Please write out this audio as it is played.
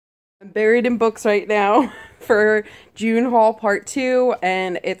I'm buried in books right now for June haul part 2,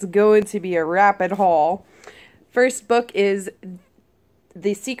 and it's going to be a rapid haul. First book is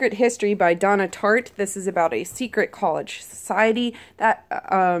The Secret History by Donna Tartt. This is about a secret college society.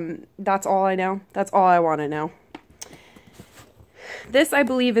 That's all I know. That's all I want to know. This, I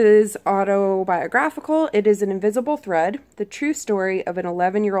believe, is autobiographical. It is an invisible thread, the true story of an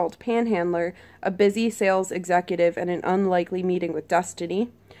 11-year-old panhandler, a busy sales executive, and an unlikely meeting with destiny.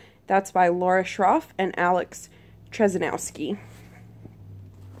 That's by Laura Schroff and Alex Trzanowski.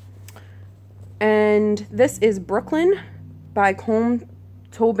 And this is Brooklyn by Colm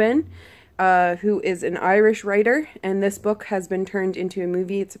Tóibín, who is an Irish writer, and this book has been turned into a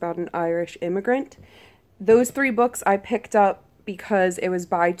movie. It's about an Irish immigrant. Those 3 books I picked up because it was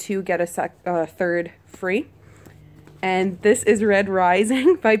buy 2, get a third free. And this is Red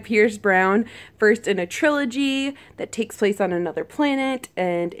Rising by Pierce Brown, first in a trilogy that takes place on another planet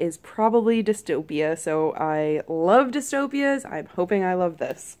and is probably dystopia. So I love dystopias. I'm hoping I love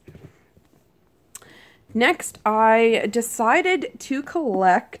this. Next, I decided to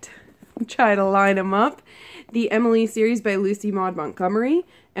collect, try to line them up, the Emily series by Lucy Maud Montgomery,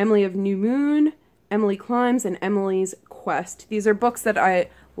 Emily of New Moon, Emily Climbs, and Emily's Quest. These are books that I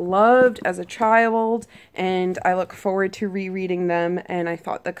loved as a child, and I look forward to rereading them, and I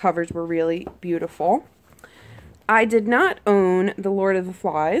thought the covers were really beautiful. I did not own The Lord of the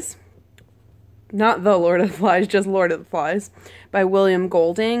Flies. Not The Lord of the Flies, just Lord of the Flies, by William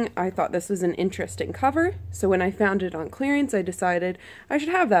Golding. I thought this was an interesting cover, so when I found it on clearance, I decided I should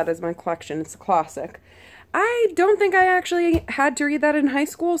have that as my collection. It's a classic. I don't think I actually had to read that in high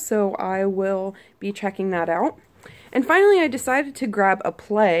school, so I will be checking that out. And finally, I decided to grab a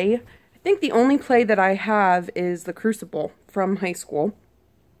play. I think the only play that I have is The Crucible from high school.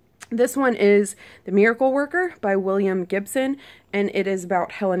 This one is The Miracle Worker by William Gibson, and it is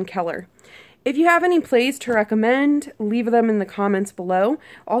about Helen Keller. If you have any plays to recommend, leave them in the comments below.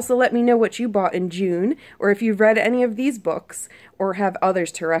 Also, let me know what you bought in June, or if you've read any of these books, or have others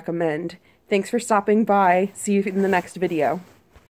to recommend. Thanks for stopping by. See you in the next video.